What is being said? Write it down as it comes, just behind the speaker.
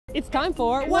It's time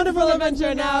for Wonderful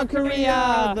Adventure Now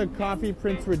Korea! The Coffee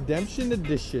Prince Redemption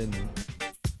Edition.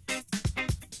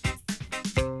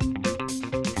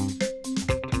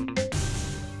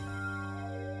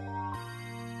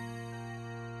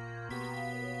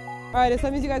 Alright, as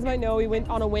some of you guys might know, we went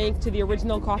on a wank to the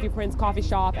original Coffee Prince coffee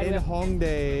shop. In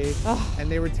Hongdae, and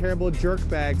they were terrible jerk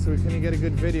bags, so we couldn't get a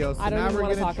good video. So now we're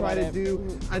going to try to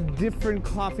do a different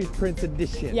Coffee Prince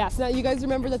edition. Yeah, so now you guys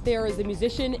remember that there is a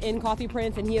musician in Coffee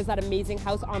Prince, and he has that amazing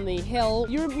house on the hill.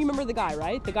 You remember the guy,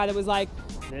 right? The guy that was like...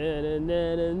 Oh,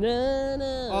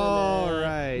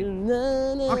 right.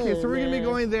 Okay, so we're going to be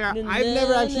going there. I've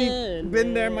never actually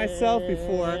been there myself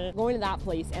before. Going to that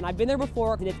place, and I've been there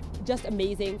before, and it's just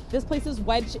amazing. This place is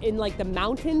wedged in like the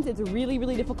mountains. It's really,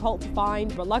 really difficult to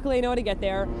find, but luckily I know how to get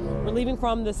there. We're leaving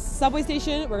from the subway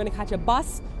station. We're gonna catch a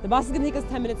bus. The bus is gonna take us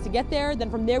 10 minutes to get there. Then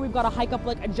from there, we've got to hike up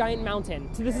like a giant mountain.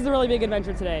 So this is a really big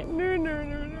adventure today.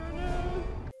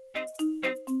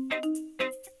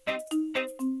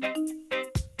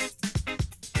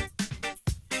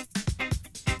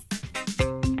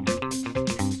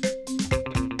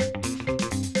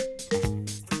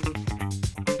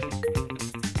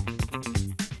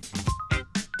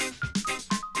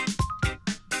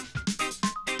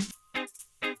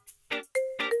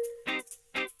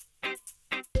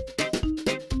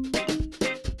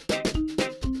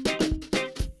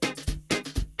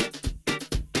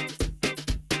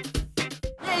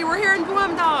 We're here in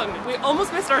Buam-Dong. We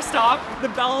almost missed our stop. The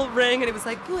bell rang and it was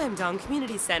like Buam-Dong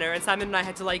Community Center, and Simon and I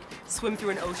had to like swim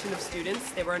through an ocean of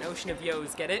students. They were an ocean of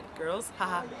yos. Get it, girls? Ha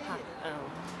ha ha. Oh.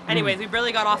 Anyways, we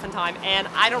barely got off in time, and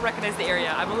I don't recognize the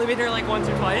area. I've only been here like once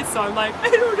or twice, so I'm like, I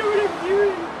don't know what I'm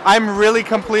doing. I'm really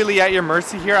completely at your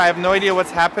mercy here. I have no idea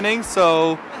what's happening.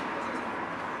 So,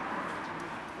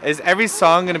 is every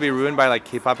song gonna be ruined by like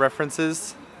K-pop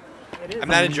references? I'm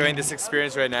not enjoying this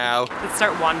experience right now. Let's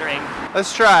start wandering.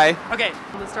 Let's try. Okay,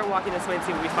 let's start walking this way and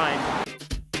see what we find.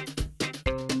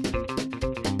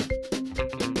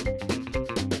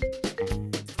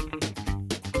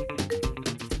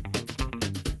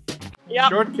 Yep.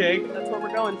 Shortcake. That's where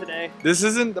we're going today. This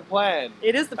isn't the plan.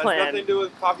 It is the plan. Has nothing to do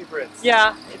with Coffee Prince.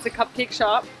 Yeah, it's a cupcake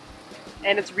shop,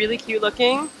 and it's really cute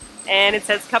looking, and it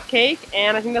says cupcake,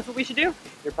 and I think that's what we should do.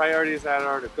 Your priorities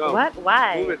are to go. What?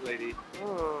 Why? Move it, lady.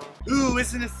 Oh. Ooh,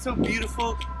 isn't it so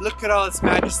beautiful? Look at all its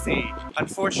majesty.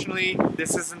 Unfortunately,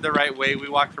 this isn't the right way. We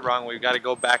walked the wrong way. We got to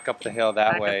go back up the hill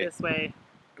that way. Back up this way.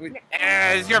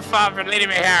 It's your fault for leading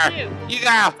me here. You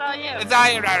go. It's all you. It's all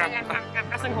you. I'm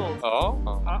pressing hold.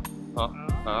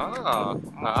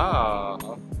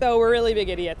 So we're really big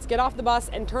idiots. Get off the bus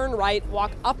and turn right,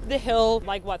 walk up the hill,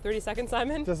 like what, 30 seconds,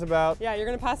 Simon? Just about. Yeah, you're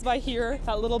gonna pass by here,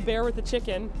 that little bear with the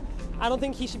chicken. I don't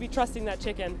think he should be trusting that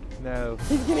chicken. No.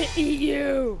 He's gonna eat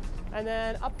you! And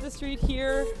then up the street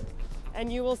here,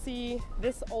 and you will see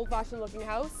this old-fashioned looking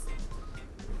house.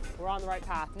 We're on the right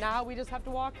path. Now we just have to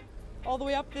walk all the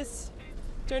way up this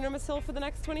ginormous hill for the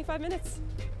next 25 minutes.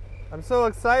 I'm so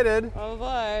excited. Oh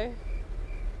boy.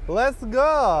 Let's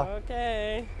go.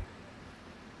 Okay.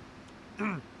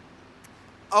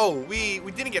 Oh, we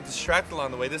didn't get distracted along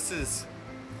the way. This is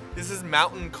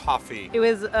mountain coffee. It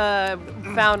was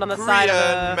found on the side of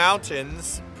Korean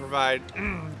mountains provide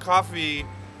coffee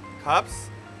cups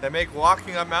that make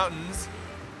walking up mountains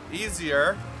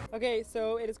easier. Okay,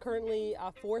 so it is currently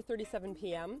 4:37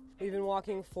 p.m. We've been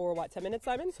walking for what, 10 minutes,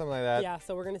 Simon? Something like that. Yeah,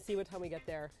 so we're gonna see what time we get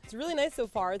there. It's really nice so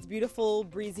far. It's beautiful,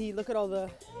 breezy. Look at all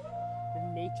the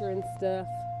nature and stuff.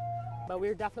 But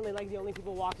we're definitely like the only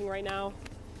people walking right now.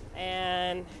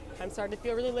 And I'm starting to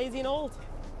feel really lazy and old.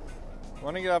 I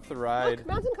want to get off the ride. Look,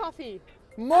 mountain coffee.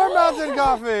 More mountain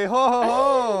coffee. Ho ho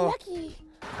ho. Lucky.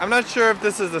 I'm not sure if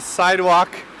this is a sidewalk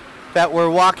that we're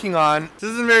walking on.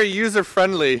 This isn't very user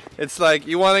friendly. It's like,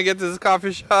 you want to get to this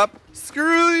coffee shop?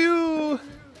 Screw you.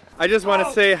 I just want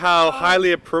to say how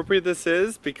highly appropriate this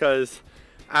is, because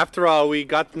after all, we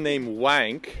got the name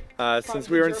Wank since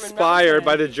we were inspired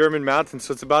by the German mountain.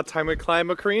 So it's about time we climb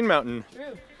a Korean mountain.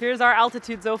 True. Here's our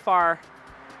altitude so far.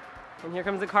 And here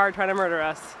comes a car trying to murder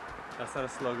us. That's not a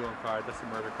slow-going car, that's a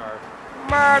murder car.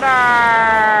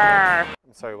 Murder!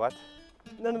 I'm sorry, what?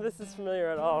 None of this is familiar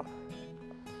at all.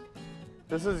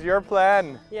 This is your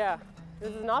plan. Yeah,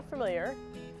 this is not familiar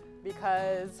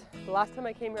because the last time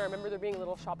I came here, I remember there being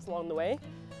little shops along the way.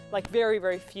 Like very,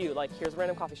 very few. Like here's a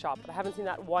random coffee shop. But I haven't seen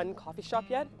that one coffee shop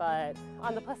yet. But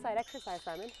on the plus side, exercise,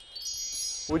 Simon.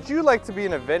 Would you like to be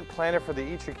an event planner for the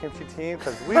Eatyourkimchi team?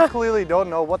 Because we clearly don't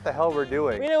know what the hell we're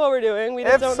doing. We know what we're doing. We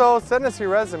just if so, send us your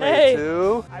resume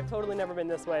to... I've totally never been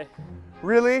this way.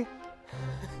 Really?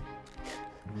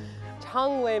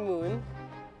 Changwon.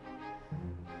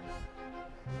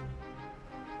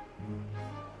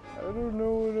 don't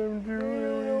know what I'm doing. I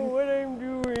don't know what I'm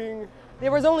doing.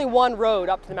 There was only one road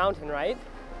up to the mountain, right?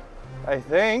 I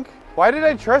think. Why did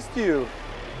I trust you?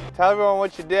 Tell everyone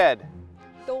what you did.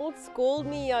 Don't scold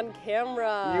me on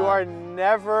camera. You are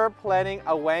never planning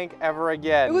a wank ever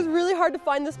again. It was really hard to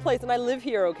find this place, and I live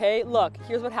here, okay? Look,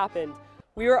 here's what happened.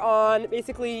 We were on,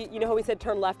 basically, you know how we said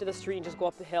turn left of the street and just go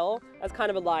up the hill? That's kind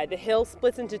of a lie. The hill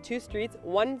splits into two streets.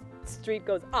 One street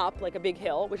goes up, like a big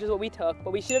hill, which is what we took,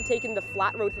 but we should have taken the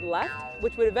flat road to the left,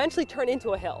 which would eventually turn into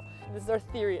a hill. This is our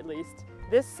theory, at least.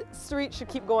 This street should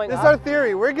keep going up. This is our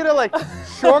theory. We're gonna like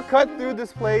shortcut through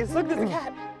this place. Look at this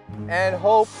cat. And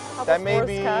hope that Forest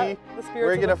maybe cat, the spirits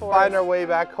we're of the gonna forest. find our way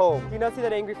back home. Do you not see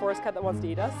that angry forest cat that wants to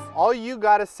eat us? All you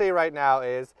gotta say right now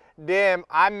is, damn,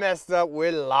 I messed up,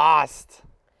 we're lost.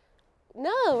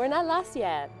 No, we're not lost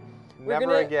yet.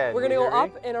 Never again. We're gonna you go hear me?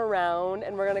 up and around,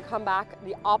 and we're gonna come back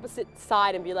the opposite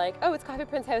side and be like, oh, it's Coffee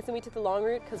Prince House, and we took the long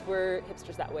route because we're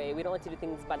hipsters that way. We don't like to do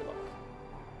things by the book.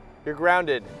 You're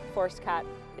grounded. Forest cat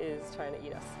is trying to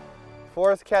eat us.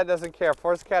 Forest cat doesn't care.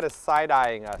 Forest cat is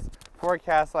side-eyeing us. Forest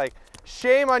cat's like,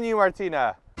 shame on you,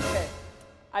 Martina. Okay,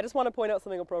 I just want to point out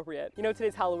something appropriate. You know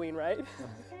today's Halloween, right?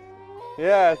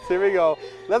 Yes, here we go.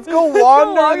 Let's go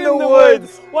wander in the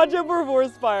woods. Watch out for a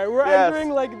forest fire. We're entering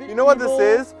like the You know what evil-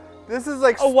 this is? This is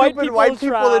like white stupid people white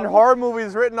people in trap. horror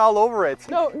movies written all over it.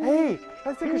 No. Hey,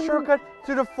 let's take a shortcut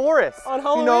to the forest. On You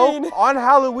Halloween. know, on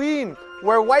Halloween,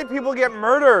 where white people get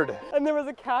murdered. And there was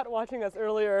a cat watching us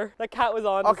earlier. That cat was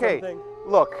on Okay, something.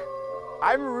 look,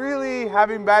 I'm really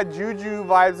having bad juju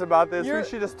vibes about this. We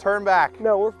should just turn back.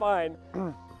 No, we're fine.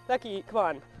 Becky, come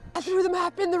on. I threw the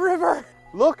map in the river.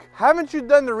 Look, haven't you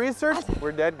done the research?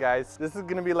 We're dead, guys. This is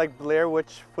gonna be like Blair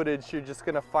Witch footage. You're just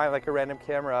gonna find like a random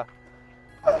camera.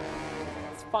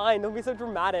 It's fine, don't be so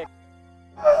dramatic.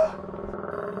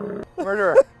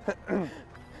 Murderer.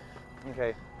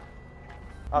 Okay.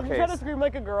 You tried to scream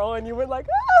like a girl and you went like,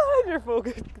 ah, and you're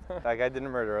focused. That guy didn't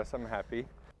murder us, I'm happy.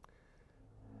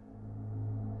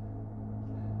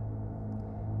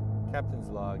 Captain's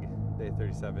log, day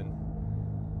 37.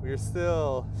 We are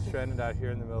still stranded out here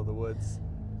in the middle of the woods.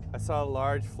 I saw a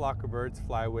large flock of birds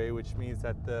fly away, which means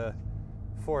that the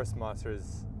forest monster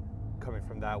is coming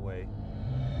from that way.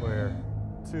 We're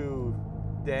too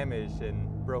damaged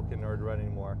and broken in order to run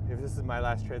anymore. If this is my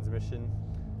last transmission,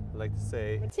 I'd like to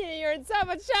say, Martina, you're in so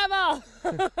much trouble.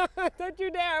 Don't you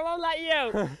dare, I won't let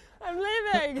you. I'm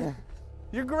leaving.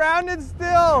 you're grounded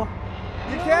still!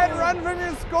 You can't run from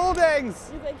your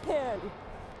scoldings! Yes, I can.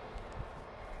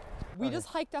 We just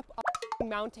hiked up a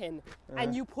mountain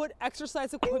and you put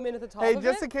exercise equipment at the top Hey, of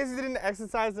just it. in case you didn't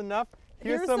exercise enough,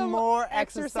 here's Here's some more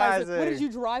exercises. What, did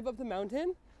you drive up the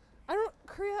mountain? I don't,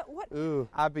 Korea, what? Ooh,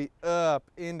 I be up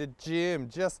in the gym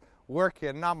just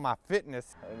working on my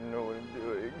fitness. I don't know what I'm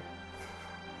doing.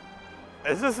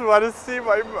 I just want to see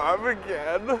my mom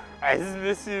again. I just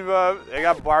miss you, Mom. I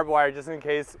got barbed wire just in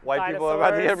case white people are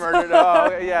about to get murdered.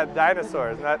 Oh, yeah,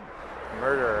 dinosaurs, not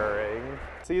murdering.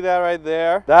 See that right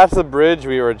there? That's the bridge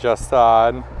we were just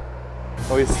on.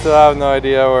 We still have no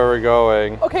idea where we're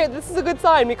going. Okay, this is a good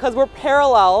sign because we're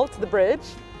parallel to the bridge,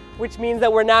 which means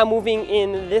that we're now moving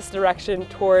in this direction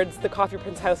towards the Coffee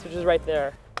Prince house, which is right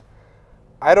there.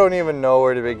 I don't even know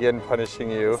where to begin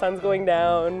punishing you. The sun's going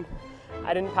down.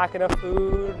 I didn't pack enough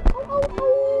food.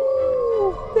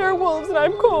 Oh, there are wolves and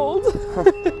I'm cold.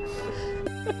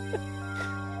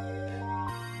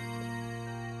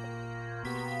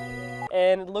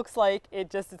 And it looks like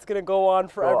it's gonna go on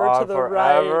forever to the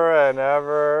right. Forever and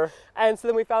ever. And so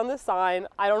then we found this sign.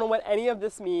 I don't know what any of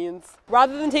this means.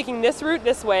 Rather than taking this route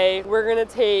this way, we're gonna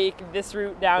take this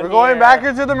route down here. We're going back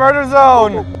into the murder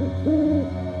zone.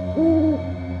 We're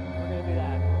gonna do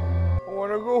that. I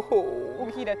wanna go home.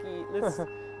 Okie dokie.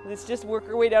 Let's just work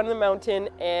our way down the mountain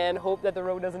and hope that the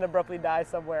road doesn't abruptly die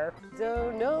somewhere.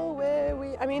 Don't know where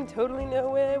totally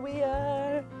know where we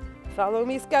are. Follow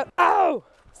me, Scout. Oh!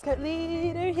 Scout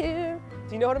leader here.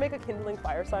 Do you know how to make a kindling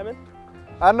fire, Simon?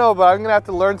 I know, but I'm gonna have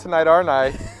to learn tonight, aren't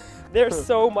I? There's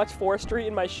so much forestry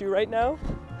in my shoe right now.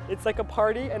 It's like a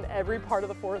party and every part of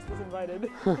the forest is invited.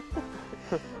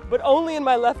 But only in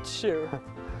my left shoe.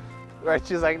 Right,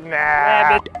 she's like,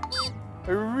 nah. I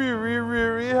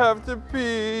really have to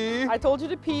pee. I told you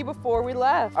to pee before we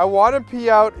left. I want to pee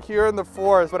out here in the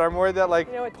forest, but I'm worried that like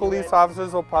You know what, police do it.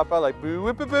 officers will pop out like boo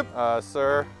whip whip whip.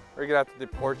 Sir, we're gonna have to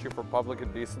deport you for public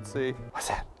indecency. What's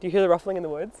that? Do you hear the ruffling in the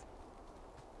woods?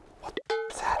 What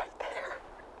is that? Right there.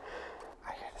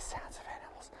 I hear the sounds of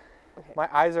animals. Okay. My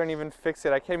eyes aren't even fixed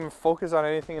yet. I can't even focus on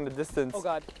anything in the distance. Oh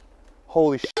God.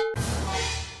 Holy shit.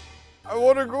 I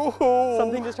want to go home.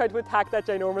 Something just tried to attack that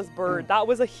ginormous bird. That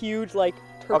was a huge like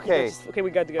Okay. Okay,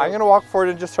 we got to go. I'm gonna walk forward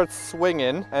and just start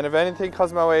swinging, and if anything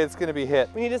comes my way, it's gonna be hit.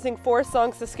 We need to sing 4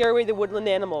 songs to scare away the woodland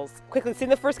animals. Quickly, sing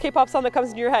the first K-pop song that comes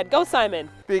into your head. Go, Simon.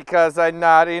 Because I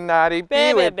naughty naughty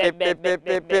be with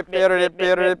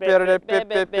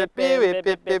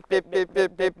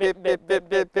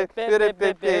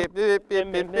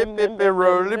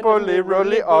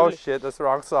roly. Oh shit, that's the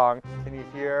wrong song. Can you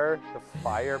hear the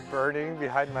fire burning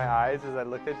behind my eyes as I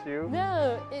look at you?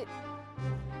 No, it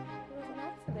was an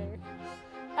accident.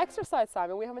 Exercise,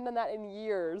 Simon. We haven't done that in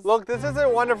years. Look, this is a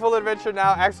wonderful adventure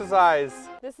now. Exercise.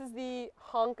 This is the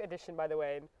honk edition, by the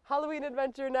way. Halloween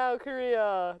adventure now,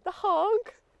 Korea. The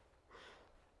honk.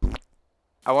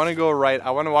 I want to go right.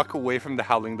 I want to walk away from the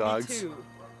howling dogs. Me too.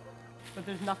 But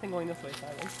there's nothing going this way,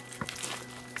 Simon.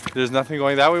 There's nothing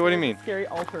going that way? What do you mean? Scary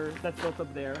altar that's built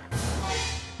up there.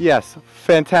 Yes,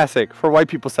 fantastic. For white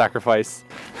people sacrifice.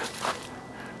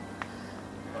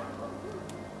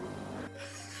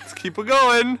 Let's keep it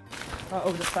going.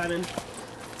 Uh-oh, Simon. We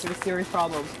have a serious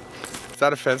problem. Is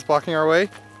that a fence blocking our way?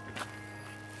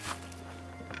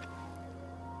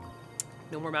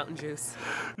 No more mountain juice.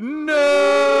 No!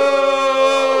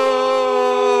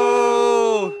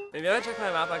 Maybe if I check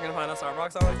my map, I can find a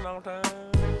Starbucks on this mountain.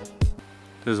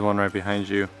 There's one right behind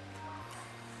you.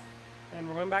 And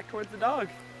we're going back towards the dog.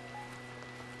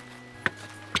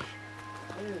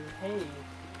 Ooh, hey.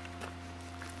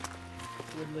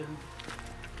 Woodland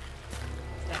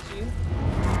statue.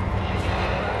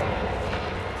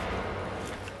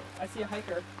 I see a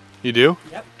hiker. You do?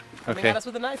 Yep. Coming Okay. at us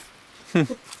with a knife.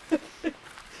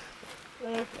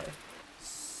 Okay.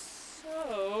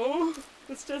 So,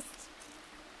 let's just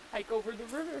hike over the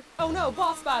river. Oh no,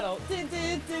 boss battle. Dun,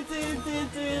 dun, dun, dun, dun,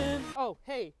 dun. Oh,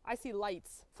 hey, I see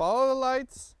lights. Follow the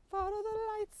lights. Follow the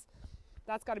lights.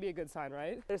 That's gotta be a good sign,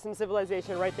 right? There's some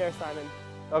civilization right there, Simon.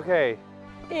 Okay.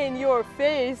 In your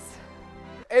face.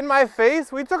 In my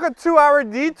face? We took a 2-hour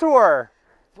detour.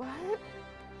 What?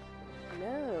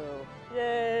 No.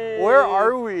 Yay. Where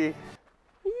are we?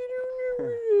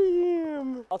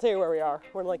 I'll tell you where we are.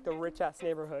 We're in like the rich-ass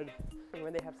neighborhood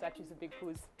where they have statues of big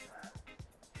poos.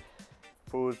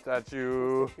 Poo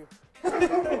statue.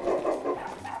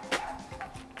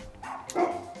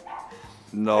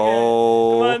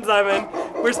 No. Come on, Simon.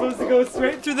 We're supposed to go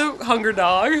straight to the hunger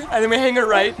dog, and then we hang a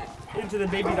right into the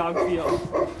baby dog field.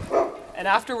 And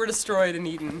after we're destroyed and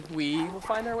eaten, we will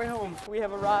find our way home. We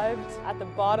have arrived at the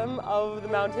bottom of the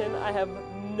mountain. I have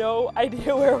no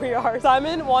idea where we are.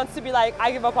 Simon wants to be like,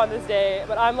 I give up on this day,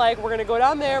 but I'm like, we're gonna go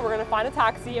down there, we're gonna find a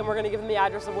taxi, and we're gonna give them the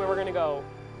address of where we're gonna go.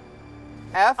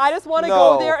 I just want to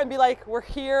go there and be like, we're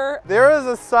here. There is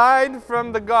a sign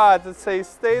from the gods that says,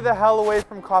 stay the hell away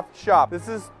from coffee shop. This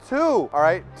is 2, all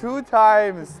right? 2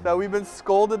 times that we've been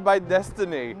scolded by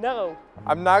destiny. No.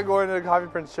 I'm not going to the coffee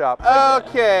print shop.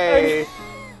 Okay.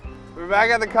 We're back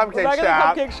at the cupcake shop. We're back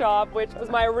at the cupcake shop, which was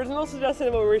my original suggestion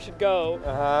of where we should go.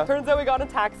 Turns out we got a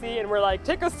taxi and we're like,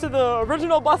 take us to the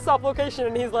original bus stop location.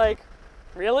 And he's like,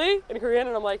 really? In Korean?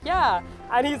 And I'm like, yeah.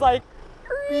 And he's like,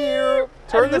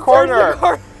 turn the corner.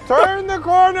 Turn the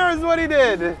corner is what he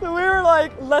did. So we were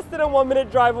like less than a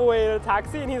 1-minute drive away in a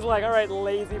taxi and he's like, all right,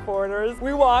 lazy foreigners.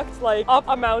 We walked like up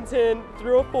a mountain,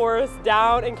 through a forest,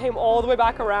 down and came all the way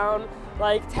back around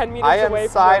like 10 meters away from where we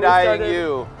started. I am side-eyeing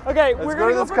you. Okay, Let's we're go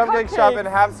to gonna this cupcake shop and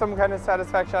have some kind of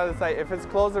satisfaction out of this night. If it's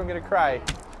closed, I'm gonna cry.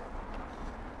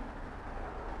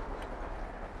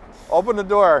 Open the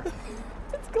door.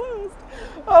 It's closed.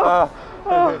 Oh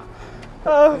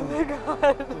my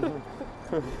god.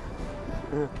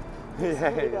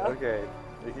 Yay, okay.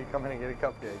 You can come in and get a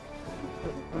cupcake.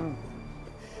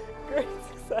 Great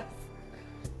success.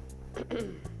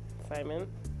 Simon.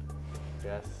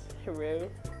 Yes. Hello.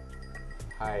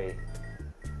 Hi.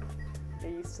 Are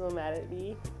you still mad at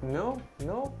me? No,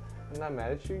 I'm not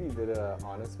mad at you. You did an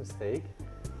honest mistake.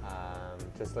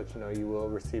 Just to let you know, you will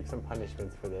receive some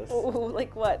punishments for this. Oh,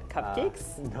 like what?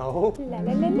 Cupcakes? No. La,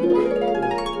 la, la, la,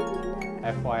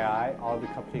 la. FYI, all the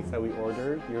cupcakes that we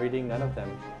ordered, you're eating none of them.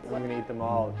 I'm gonna eat them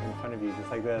all in front of you,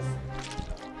 just like this.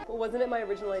 Well, wasn't it my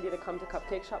original idea to come to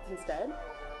cupcake shops instead?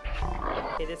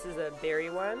 Okay, this is a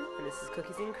berry one, and this is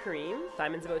cookies and cream.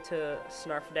 Simon's about to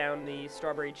snarf down the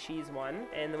strawberry cheese one,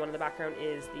 and the one in the background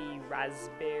is the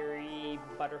raspberry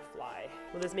butterfly.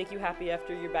 Will this make you happy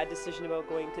after your bad decision about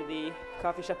going to the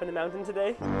coffee shop in the mountain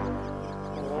today?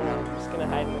 I'm just gonna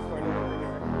hide in the corner over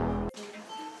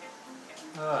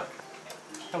here.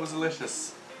 That was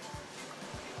delicious.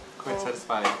 Quite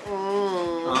satisfying.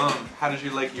 How did you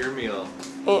like your meal?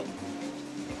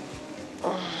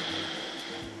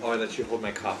 Oh, that let you hold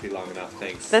my coffee long enough,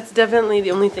 thanks. That's definitely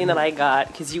the only thing that I got,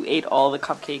 because you ate all the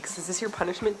cupcakes. Is this your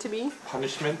punishment to me?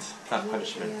 Punishment? Not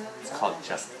punishment. It's called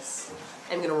justice.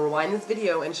 I'm gonna rewind this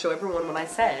video and show everyone what I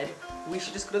said. We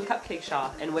should just go to the cupcake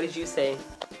shop. And what did you say?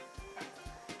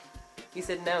 You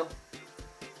said no.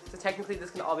 So technically this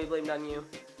can all be blamed on you.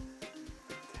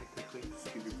 Technically,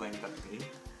 this could be blamed on me.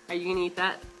 Are you gonna eat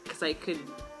that? Because I could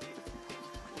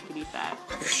eat that.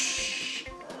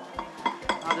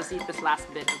 I'll just eat this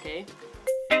last bit, okay?